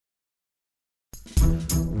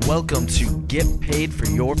Welcome to Get Paid for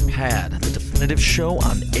Your Pad, the definitive show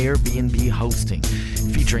on Airbnb hosting,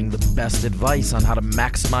 featuring the best advice on how to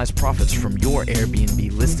maximize profits from your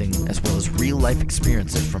Airbnb listing, as well as real-life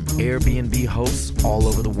experiences from Airbnb hosts all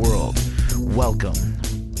over the world. Welcome.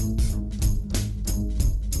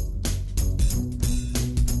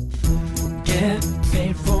 Get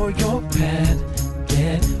paid for your pad.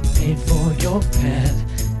 Get paid for your pad.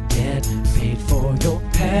 Get paid for your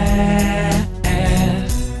pad.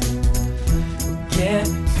 Get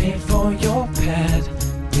paid for your pad.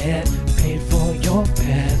 Get paid for your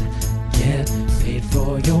pad. Get paid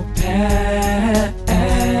for your pad.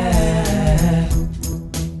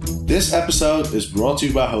 This episode is brought to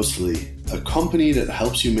you by Hostfully, a company that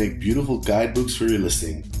helps you make beautiful guidebooks for your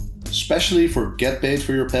listing. Especially for Get Paid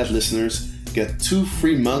for Your Pad listeners, get 2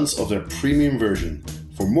 free months of their premium version.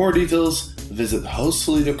 For more details, visit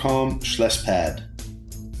hostfully.com/pad.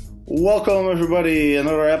 Welcome everybody,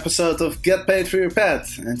 another episode of Get Paid for Your Pad.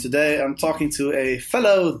 And today I'm talking to a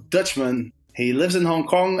fellow Dutchman. He lives in Hong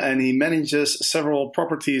Kong and he manages several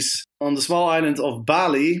properties on the small island of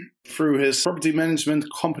Bali through his property management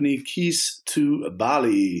company Keys to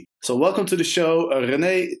Bali. So welcome to the show,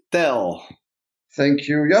 René Tel. Thank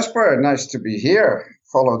you, Jasper. Nice to be here.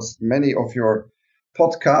 Followed many of your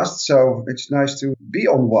podcasts, so it's nice to be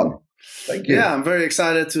on one. Thank you. Yeah, I'm very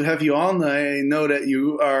excited to have you on. I know that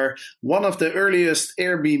you are one of the earliest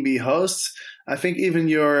Airbnb hosts. I think even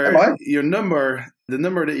your number, the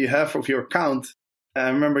number that you have of your account, I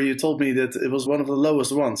remember you told me that it was one of the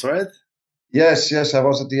lowest ones, right? Yes. I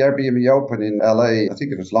was at the Airbnb Open in LA, I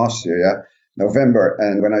think it was last year, November.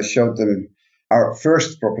 And when I showed them our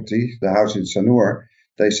first property, the house in Sanur,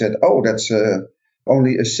 they said, oh, that's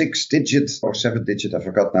only a 6-digit or 7-digit, I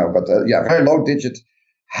forgot now, but very low digit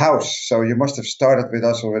house. So you must have started with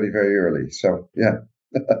us already very early. So, yeah.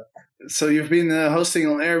 So you've been hosting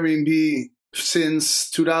on Airbnb since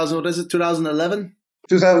 2011?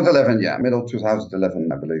 2011, yeah. Middle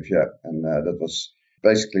 2011, I believe, yeah. And that was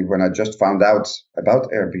basically when I just found out about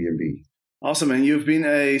Airbnb. Awesome. And you've been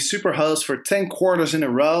a super host for 10 quarters in a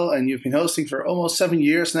row, and you've been hosting for almost 7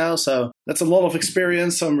 years now. So that's a lot of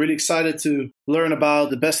experience. So I'm really excited to learn about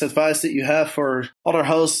the best advice that you have for other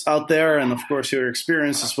hosts out there, and of course your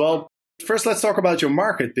experience as well. First, let's talk about your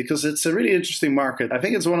market, because it's a really interesting market. I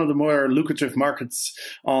think it's one of the more lucrative markets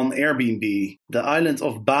on Airbnb. The island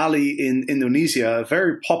of Bali in Indonesia, a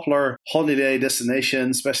very popular holiday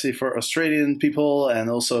destination, especially for Australian people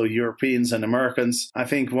and also Europeans and Americans. I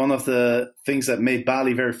think one of the things that made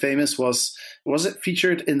Bali very famous was it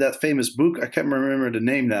featured in that famous book? I can't remember the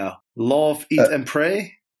name now. Love, Eat and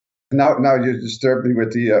Pray? Now you disturb me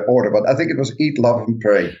with the order, but I think it was Eat, Love, and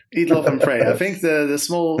Pray. Eat, Love, and Pray. I think the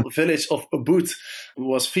small village of Ubud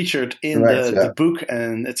was featured in the book,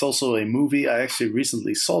 and it's also a movie. I actually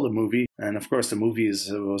recently saw the movie, and of course the movie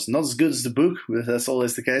was not as good as the book, but that's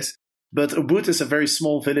always the case. But Ubud is a very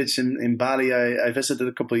small village in Bali. I visited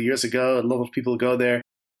a couple of years ago. A lot of people go there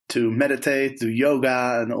to meditate, do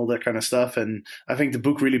yoga, and all that kind of stuff, and I think the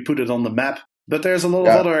book really put it on the map. But there's a lot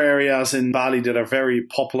of other areas in Bali that are very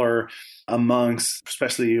popular amongst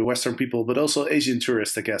especially Western people, but also Asian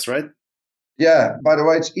tourists, I guess, right? Yeah. By the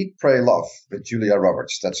way, it's Eat, Pray, Love with Julia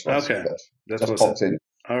Roberts. That's what that popped in.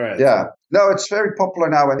 All right. Yeah. No, it's very popular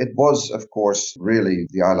now. And it was, of course, really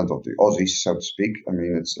the island of the Aussies, so to speak. I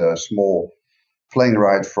mean, it's a small plane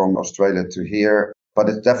ride from Australia to here, but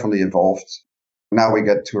it's definitely evolved. Now we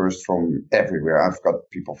get tourists from everywhere. I've got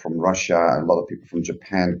people from Russia, a lot of people from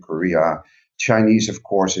Japan, Korea. Chinese, of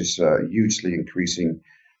course, is a hugely increasing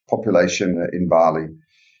population in Bali.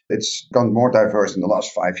 It's gone more diverse in the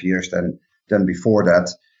last 5 years than before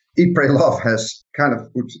that. Eat, Pray, Love has kind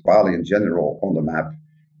of put Bali in general on the map.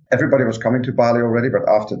 Everybody was coming to Bali already, but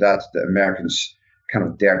after that, the Americans kind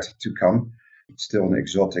of dared to come. It's still an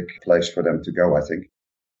exotic place for them to go, I think.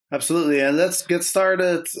 Absolutely. And let's get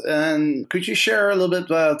started. And could you share a little bit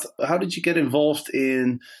about how did you get involved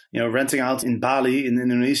in, renting out in Bali, in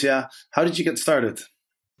Indonesia? How did you get started?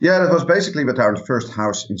 Yeah, that was basically with our first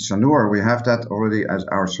house in Sanur. We have that already as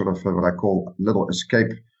our sort of what I call little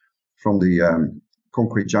escape from the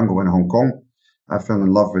concrete jungle in Hong Kong. I fell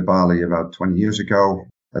in love with Bali about 20 years ago.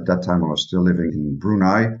 At that time, I was still living in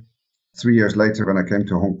Brunei. 3 years later, when I came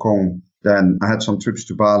to Hong Kong, then I had some trips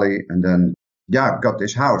to Bali, and then got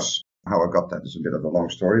this house. How I got that is a bit of a long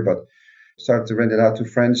story, but started to rent it out to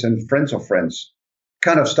friends and friends of friends.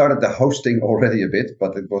 Kind of started the hosting already a bit,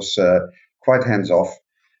 but it was quite hands-off.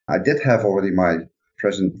 I did have already my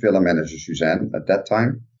present villa manager, Suzanne, at that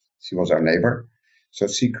time. She was our neighbor. So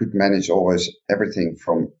she could manage always everything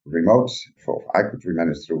from remote. I could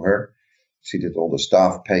manage through her. She did all the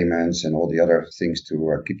staff payments and all the other things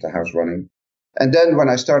to keep the house running. And then when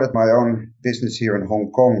I started my own business here in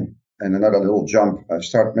Hong Kong, and another little jump, I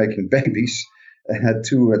started making babies. I had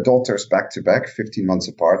two daughters back to back, 15 months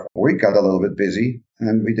apart. We got a little bit busy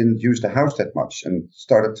and we didn't use the house that much and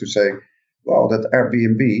started to say, well, that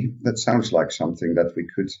Airbnb, that sounds like something that we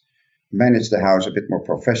could manage the house a bit more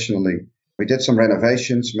professionally. We did some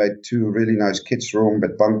renovations, made two really nice kids' rooms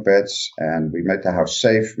with bunk beds, and we made the house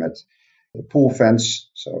safe, made the pool fence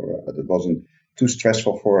so that it wasn't too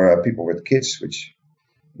stressful for people with kids, which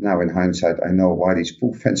now in hindsight, I know why these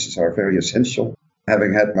pool fences are very essential.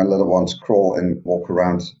 Having had my little ones crawl and walk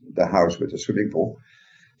around the house with a swimming pool.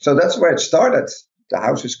 So that's where it started. The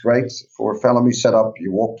house is great for a family setup.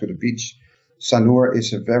 You walk to the beach. Sanur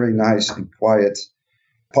is a very nice and quiet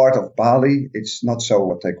part of Bali. It's not so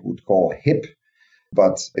what they would call hip,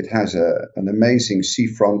 but it has an amazing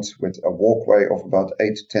seafront with a walkway of about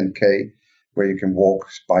 8 to 10K where you can walk,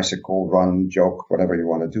 bicycle, run, jog, whatever you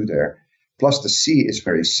want to do there. Plus the sea is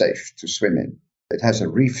very safe to swim in. It has a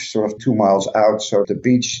reef sort of 2 miles out, so the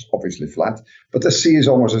beach obviously flat, but the sea is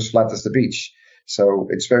almost as flat as the beach. So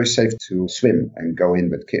it's very safe to swim and go in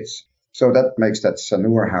with kids. So that makes that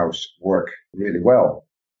Sanur house work really well.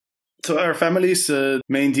 So are families the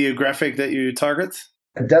main demographic that you target?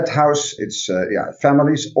 That house, it's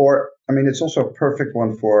families, or it's also a perfect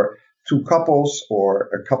one for two couples or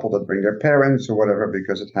a couple that bring their parents or whatever,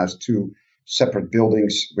 because it has two separate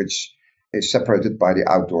buildings, which is separated by the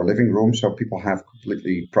outdoor living room. So people have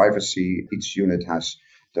completely privacy. Each unit has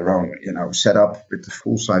their own, setup with the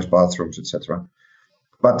full-size bathrooms, etc.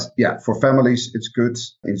 But yeah, for families, it's good.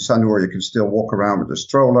 In Sanur, you can still walk around with a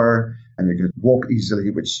stroller and you can walk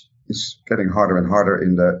easily, which is getting harder and harder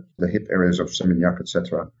in the hip areas of Seminyak,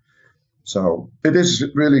 etc. So it is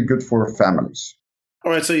really good for families.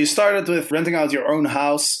 All right, so you started with renting out your own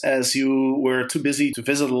house as you were too busy to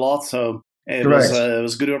visit a lot. So it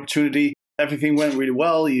was a good opportunity. Everything went really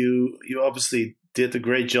well. You obviously did a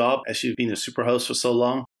great job as you've been a superhost for so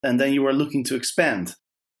long. And then you were looking to expand.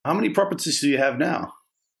 How many properties do you have now?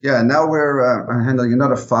 Yeah, now we're handling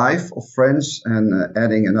another 5 of friends and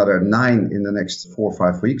adding another 9 in the next 4 or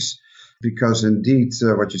 5 weeks. Because indeed,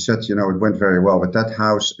 what you said, it went very well with that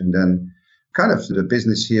house. And then kind of the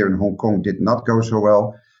business here in Hong Kong did not go so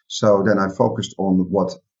well. So then I focused on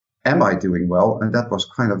what am I doing well? And that was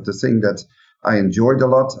kind of the thing that I enjoyed a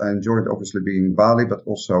lot. I enjoyed obviously being in Bali, but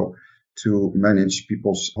also to manage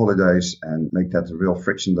people's holidays and make that a real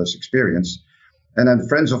frictionless experience. And then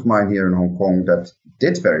friends of mine here in Hong Kong that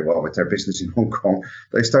did very well with their business in Hong Kong,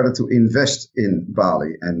 they started to invest in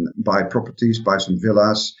Bali and buy properties, buy some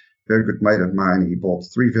villas. Very good mate of mine, he bought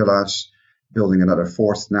 3 villas, building another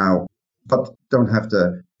 4th now, but don't have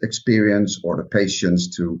the experience or the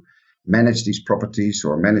patience to manage these properties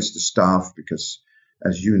or manage the staff because,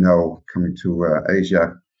 as you know, coming to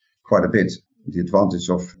Asia quite a bit, the advantage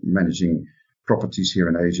of managing properties here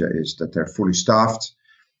in Asia is that they're fully staffed.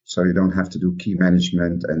 So you don't have to do key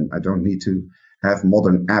management, and I don't need to have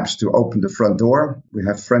modern apps to open the front door. We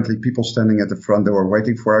have friendly people standing at the front door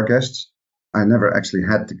waiting for our guests. I never actually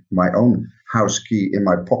had my own house key in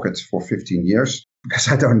my pocket for 15 years because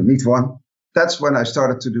I don't need one. That's when I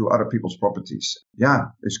started to do other people's properties. Yeah,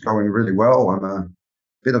 it's going really well. I'm a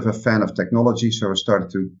bit of a fan of technology, so I started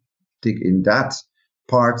to dig in that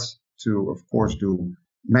part to, of course, do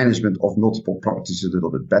management of multiple properties a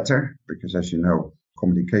little bit better because, as you know,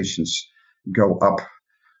 communications go up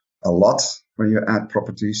a lot when you add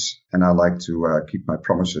properties, and I like to keep my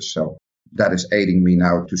promises. So that is aiding me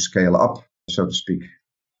now to scale up, so to speak.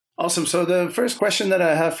 Awesome. So the first question that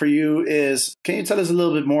I have for you is, can you tell us a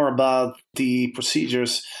little bit more about the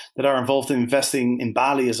procedures that are involved in investing in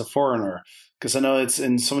Bali as a foreigner? Because I know it's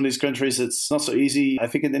in some of these countries, it's not so easy. I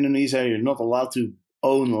think in Indonesia, you're not allowed to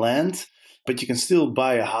own land, but you can still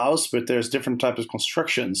buy a house, but there's different types of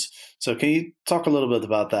constructions. So can you talk a little bit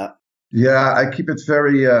about that? Yeah, I keep it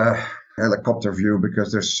very helicopter view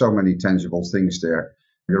because there's so many tangible things there.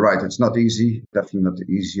 You're right, it's not easy, definitely not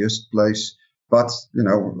the easiest place. But,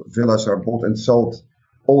 villas are bought and sold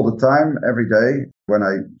all the time, every day. When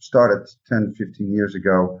I started 10, 15 years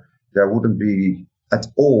ago, there wouldn't be at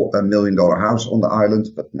all $1 million house on the island.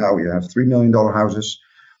 But now you have $3 million houses.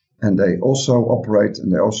 And they also operate and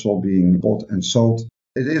they're also being bought and sold.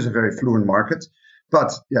 It is a very fluent market.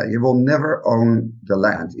 But yeah, you will never own the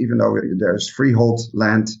land, even though there's freehold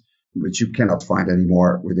land, which you cannot find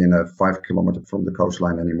anymore within a 5 kilometer from the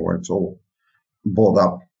coastline anymore. It's all bought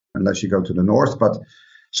up unless you go to the north. But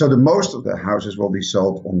so the most of the houses will be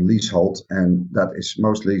sold on leasehold, and that is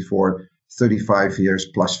mostly for 35 years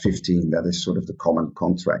plus 15. That is sort of the common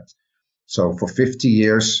contract. So for 50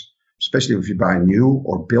 years, especially if you buy new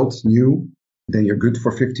or build new, then you're good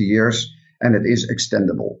for 50 years and it is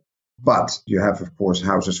extendable. But you have, of course,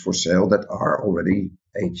 houses for sale that are already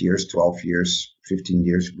 8 years, 12 years, 15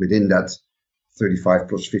 years within that 35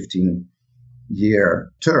 plus 15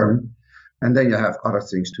 year term. And then you have other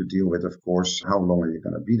things to deal with, of course. How long are you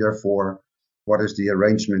going to be there for? What is the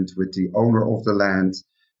arrangement with the owner of the land?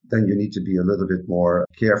 Then you need to be a little bit more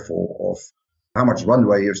careful of how much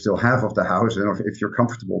runway you still have of the house and if you're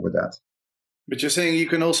comfortable with that. But you're saying you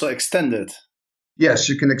can also extend it. Yes,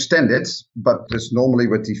 you can extend it, but it's normally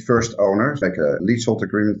with the first owner, like a leasehold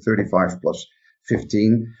agreement, 35 plus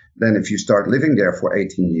 15. Then if you start living there for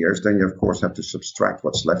 18 years, then you, of course, have to subtract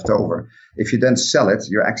what's left over. If you then sell it,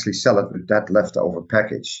 you actually sell it with that leftover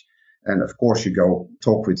package. And, of course, you go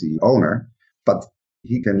talk with the owner, but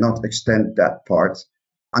he cannot extend that part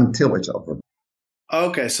until it's over.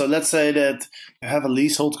 Okay, so let's say that you have a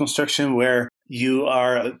leasehold construction where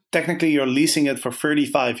you're leasing it for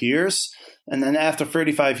 35 years. And then after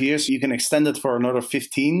 35 years, you can extend it for another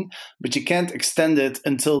 15, but you can't extend it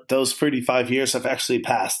until those 35 years have actually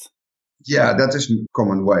passed. Yeah, that is a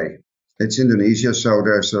common way. It's Indonesia, so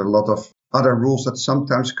there's a lot of other rules that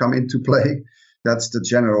sometimes come into play. That's the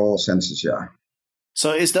general census, yeah.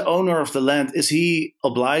 So is the owner of the land, is he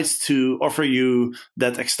obliged to offer you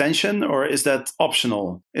that extension, or is that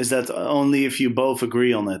optional? Is that only if you both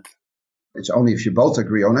agree on it? It's only if you both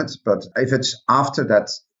agree on it. But if it's after that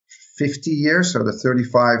 50 years, so the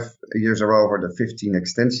 35 years are over, the 15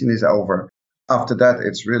 extension is over, after that,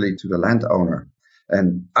 it's really to the landowner.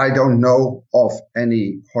 And I don't know of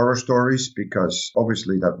any horror stories, because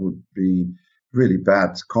obviously that would be really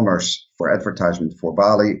bad commerce for advertisement for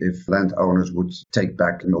Bali if landowners would take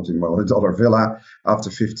back a multi-million-dollar villa after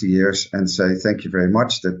 50 years and say, thank you very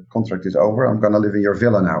much, the contract is over, I'm going to live in your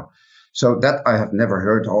villa now. So that I have never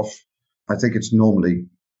heard of. I think it's normally,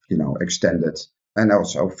 extended. And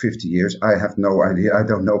also 50 years, I have no idea. I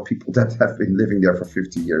don't know people that have been living there for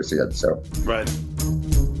 50 years yet. So right.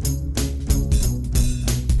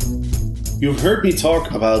 You've heard me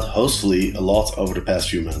talk about Hostfully a lot over the past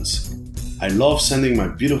few months. I love sending my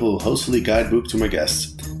beautiful Hostfully guidebook to my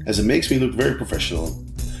guests, as it makes me look very professional.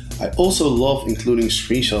 I also love including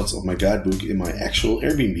screenshots of my guidebook in my actual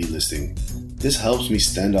Airbnb listing. This helps me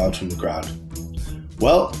stand out from the crowd.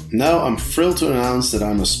 Well, now I'm thrilled to announce that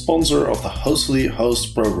I'm a sponsor of the Hostfully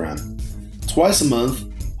Host program. Twice a month,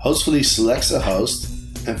 Hostfully selects a host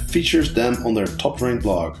and features them on their top-ranked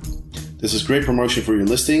blog. This is great promotion for your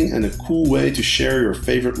listing and a cool way to share your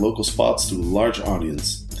favorite local spots to a large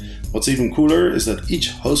audience. What's even cooler is that each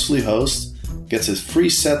Hostfully host gets a free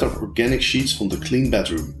set of organic sheets from the Clean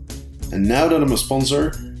Bedroom. And now that I'm a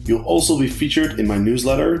sponsor, you'll also be featured in my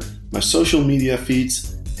newsletter, my social media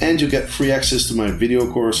feeds, and you get free access to my video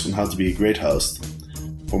course on how to be a great host.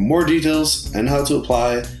 For more details and how to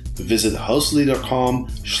apply, visit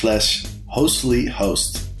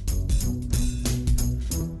hostfully.com/hostfullyhost.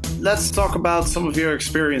 Let's talk about some of your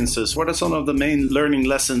experiences. What are some of the main learning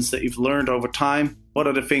lessons that you've learned over time? What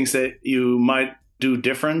are the things that you might do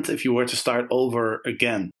different if you were to start over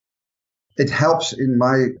again? It helps in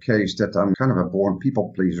my case that I'm kind of a born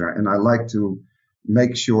people pleaser, and I like to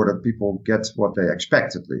make sure that people get what they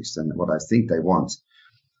expect, at least, and what I think they want.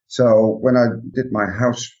 So when I did my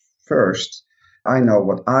house first, I know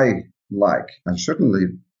what I like and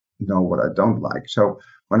certainly know what I don't like. So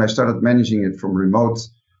when I started managing it from remote,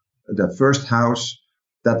 the first house,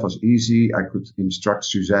 that was easy. I could instruct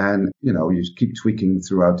Suzanne, you keep tweaking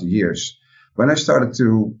throughout the years. When I started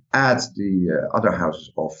to add the other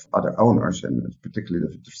houses of other owners, and particularly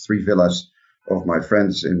the 3 villas of my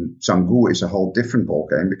friends in Canggu, is a whole different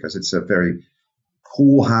ballgame, because it's a very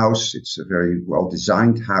cool house. It's a very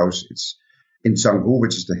well-designed house. It's in Canggu,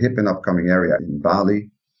 which is the hip and upcoming area in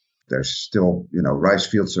Bali. There's still, rice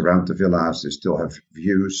fields around the villas. They still have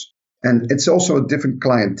views. And it's also a different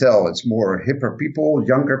clientele. It's more hipper people,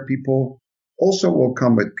 younger people. Also will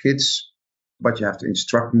come with kids, but you have to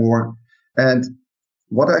instruct more. And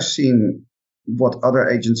what I've seen, what other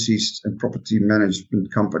agencies and property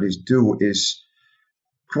management companies do is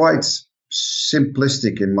quite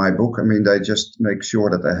simplistic in my book. I mean, they just make sure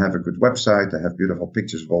that they have a good website, they have beautiful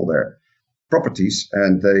pictures of all their properties,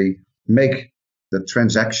 and they make the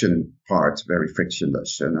transaction part very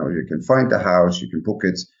frictionless. You can find the house, you can book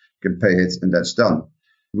it, you can pay it, and that's done.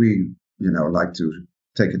 We, like to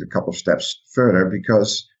take it a couple of steps further,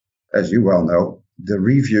 because, as you well know, the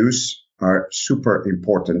reviews are super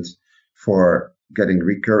important for getting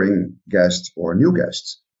recurring guests or new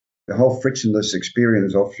guests. The whole frictionless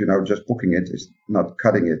experience of, just booking it is not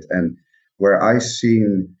cutting it. And where I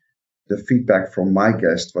seen the feedback from my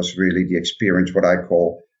guests was really the experience, what I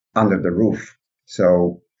call under the roof.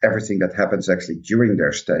 So everything that happens actually during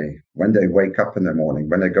their stay, when they wake up in the morning,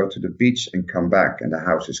 when they go to the beach and come back and the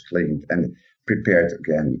house is cleaned and prepared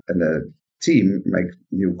again, and the team make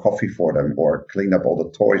new coffee for them or clean up all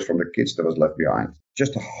the toys from the kids that was left behind.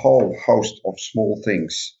 Just a whole host of small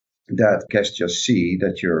things that guests just see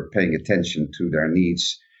that you're paying attention to their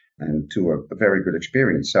needs and to a very good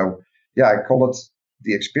experience. So yeah, I call it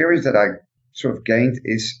the experience that I sort of gained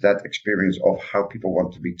is that experience of how people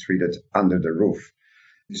want to be treated under the roof.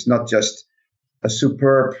 It's not just a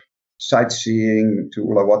superb sightseeing to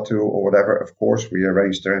Uluwatu or whatever. Of course, we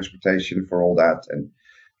arrange transportation for all that and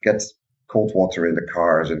get cold water in the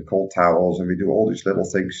cars and cold towels, and we do all these little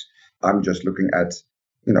things. I'm just looking at,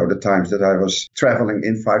 the times that I was traveling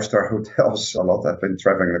in 5-star hotels a lot. I've been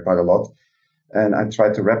traveling quite a lot, and I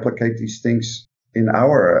try to replicate these things in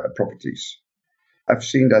our properties. I've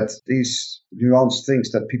seen that these nuanced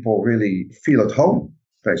things that people really feel at home,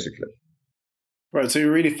 basically. Right. So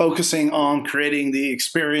you're really focusing on creating the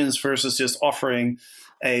experience versus just offering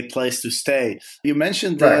a place to stay. You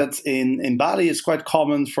mentioned that in Bali, it's quite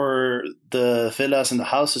common for the villas and the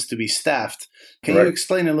houses to be staffed. Can you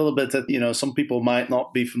explain a little bit that, some people might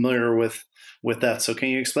not be familiar with that. So can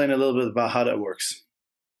you explain a little bit about how that works?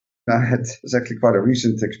 It's actually quite a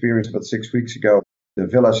recent experience, about 6 weeks ago. The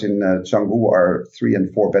villas in Canggu are 3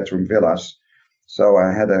 and 4 bedroom villas. So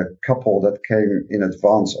I had a couple that came in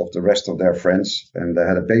advance of the rest of their friends, and they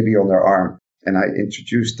had a baby on their arm. And I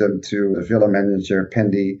introduced them to the villa manager,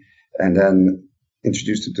 Pendy, and then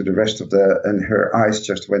introduced them to the rest of and her eyes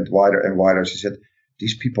just went wider and wider. She said,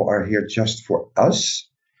 "These people are here just for us?"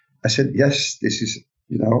 I said, "Yes, this is,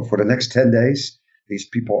 for the next 10 days, these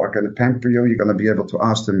people are going to pamper you. You're going to be able to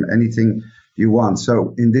ask them anything you want."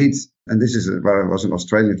 So indeed, and this is where it was an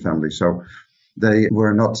Australian family. So they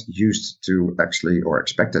were not used to actually or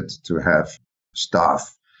expected to have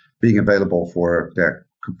staff being available for their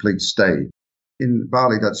complete stay. In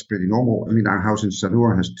Bali, that's pretty normal. I mean, our house in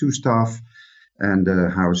Sanur has 2 staff, and the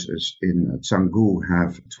houses in Canggu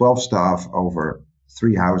have 12 staff over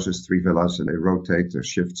 3 houses, 3 villas, and they rotate their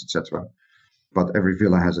shifts, etc. But every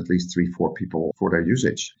villa has at least 3-4 people for their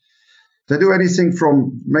usage. They do anything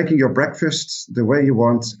from making your breakfast the way you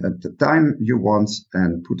want, at the time you want,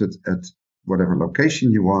 and put it at whatever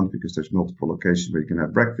location you want, because there's multiple locations where you can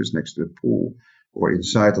have breakfast next to the pool or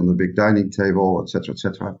inside on the big dining table, etc.,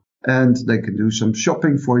 etc. And they can do some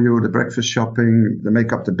shopping for you, the breakfast shopping. They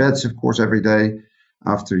make up the beds, of course, every day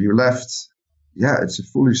after you left. Yeah, it's a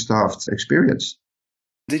fully staffed experience.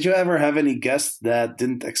 Did you ever have any guests that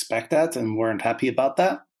didn't expect that and weren't happy about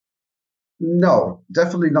that? No,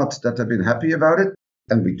 definitely not that I've been happy about it.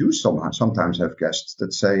 And we do sometimes have guests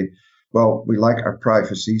that say, well, we like our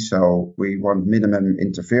privacy, so we want minimum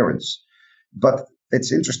interference. But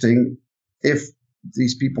it's interesting, if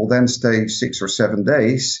these people then stay 6 or 7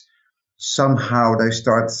 days, somehow they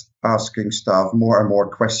start asking staff more and more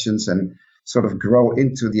questions and sort of grow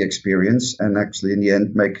into the experience and actually in the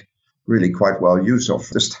end make really quite well use of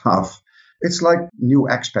the staff. It's like new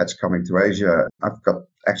expats coming to Asia. I've got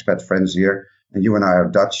expat friends here, and you and I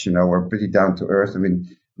are Dutch, we're pretty down to earth. I mean,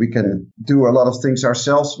 we can do a lot of things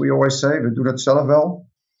ourselves, we always say. We do that zelf wel.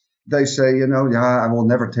 They say, I will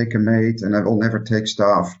never take a maid and I will never take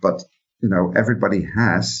staff. But, everybody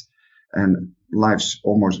has, and lives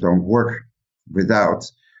almost don't work without.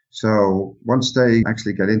 So once they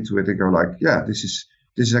actually get into it, they go like, yeah, this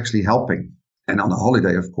is actually helping. And on a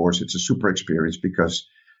holiday, of course, it's a super experience because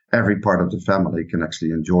every part of the family can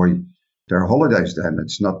actually enjoy their holidays then.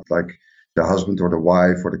 It's not like the husband or the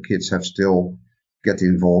wife or the kids have still get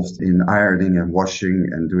involved in ironing and washing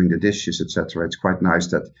and doing the dishes, etc. It's quite nice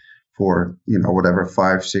that for, whatever,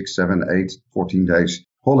 5, 6, 7, 8, 14 days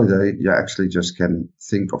holiday, you actually just can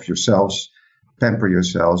think of yourselves, pamper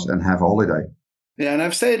yourselves, and have a holiday. Yeah, and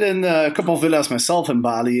I've stayed in a couple of villas myself in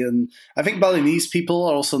Bali, and I think Balinese people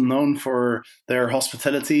are also known for their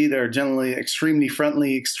hospitality. They're generally extremely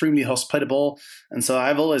friendly, extremely hospitable, and so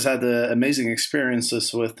I've always had amazing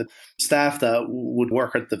experiences with the staff that would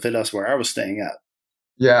work at the villas where I was staying at.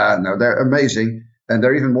 Yeah, no, they're amazing, and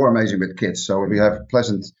they're even more amazing with kids. So we have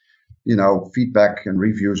pleasant, feedback and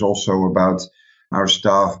reviews also about our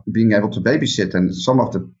staff being able to babysit, and some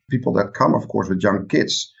of the people that come, of course, with young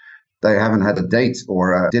kids, they haven't had a date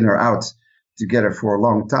or a dinner out together for a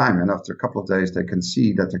long time. And after a couple of days, they can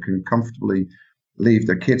see that they can comfortably leave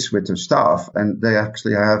their kids with their staff. And they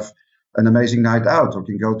actually have an amazing night out or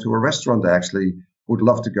can go to a restaurant they actually would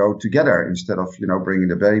love to go together instead of, bringing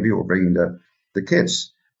the baby or bringing the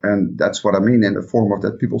kids. And that's what I mean in the form of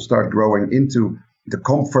that people start growing into the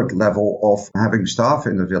comfort level of having staff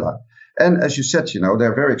in the villa. And as you said,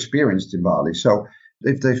 they're very experienced in Bali. So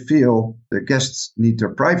If they feel the guests need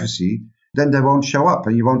their privacy, then they won't show up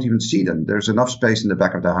and you won't even see them. There's enough space in the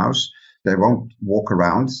back of the house. They won't walk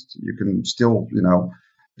around. You can still,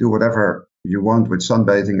 do whatever you want with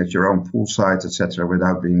sunbathing at your own poolside, etc.,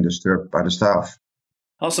 without being disturbed by the staff.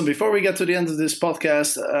 Awesome. Before we get to the end of this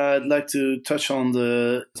podcast, I'd like to touch on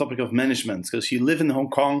the topic of management, because you live in Hong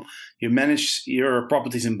Kong, you manage your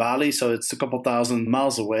properties in Bali, so it's a couple thousand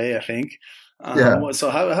miles away, I think. So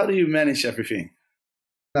how do you manage everything?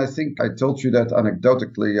 I think I told you that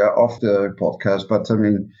anecdotally off the podcast, but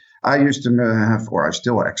I used to have, or I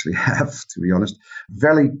still actually have, to be honest,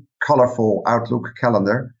 very colorful Outlook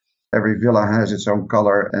calendar. Every villa has its own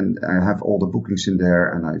color, and I have all the bookings in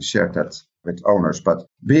there, and I shared that with owners. But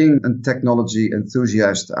being a technology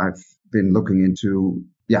enthusiast, I've been looking into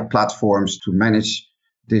platforms to manage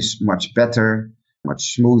this much better,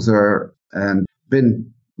 much smoother, and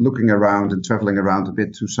been looking around and traveling around a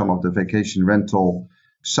bit to some of the vacation rental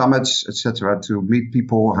summits, etc., to meet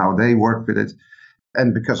people, how they work with it.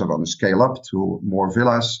 And because I want to scale up to more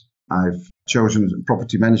villas, I've chosen a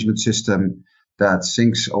property management system that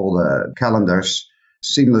syncs all the calendars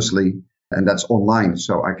seamlessly, and that's online.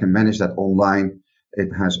 So I can manage that online.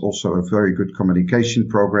 It has also a very good communication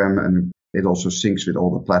program, and it also syncs with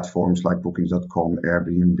all the platforms like Bookings.com,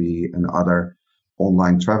 Airbnb, and other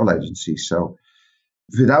online travel agencies. So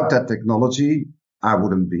without that technology, I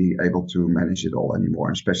wouldn't be able to manage it all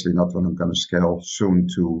anymore, especially not when I'm going to scale soon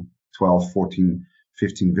to 12, 14,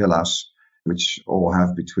 15 villas, which all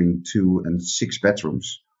have between 2 and 6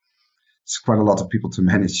 bedrooms. It's quite a lot of people to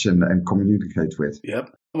manage and communicate with.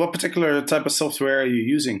 Yep. What particular type of software are you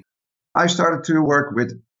using? I started to work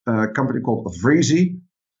with a company called Vreezy,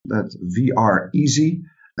 that's VReezy,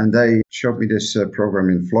 and they showed me this program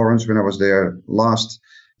in Florence when I was there last.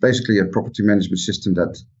 Basically a property management system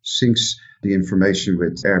that syncs the information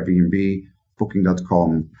with Airbnb,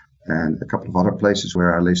 Booking.com, and a couple of other places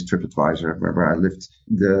where I list TripAdvisor, where I list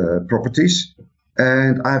the properties.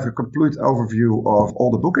 And I have a complete overview of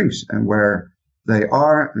all the bookings and where they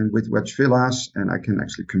are and with which villas, and I can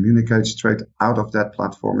actually communicate straight out of that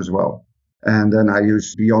platform as well. And then I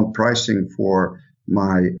use Beyond Pricing for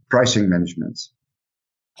my pricing management.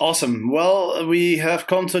 Awesome. Well, we have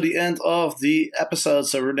come to the end of the episode.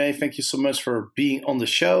 So, René, thank you so much for being on the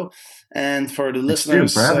show. And for the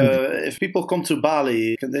listeners, if people come to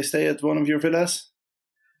Bali, can they stay at one of your villas?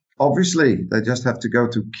 Obviously, they just have to go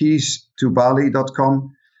to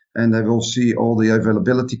keystobali.com and they will see all the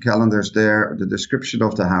availability calendars there, the description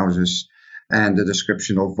of the houses, and the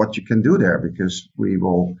description of what you can do there, because we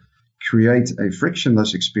will create a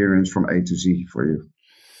frictionless experience from A to Z for you.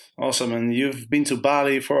 Awesome. And you've been to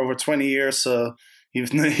Bali for over 20 years, so you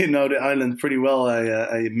know the island pretty well,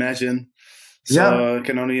 I imagine. So I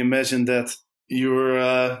can only imagine that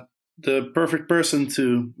you're the perfect person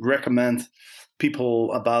to recommend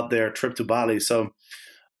people about their trip to Bali. So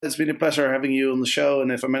it's been a pleasure having you on the show.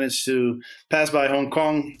 And if I manage to pass by Hong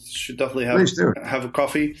Kong, should definitely have a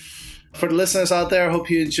coffee. For the listeners out there, I hope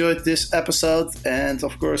you enjoyed this episode. And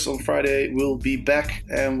of course, on Friday, we'll be back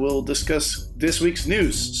and we'll discuss this week's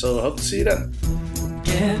news. So I hope to see you then.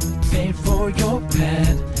 Get paid for your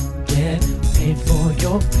pet. Get paid for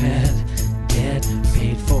your pet. Get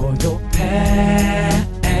paid for your pet.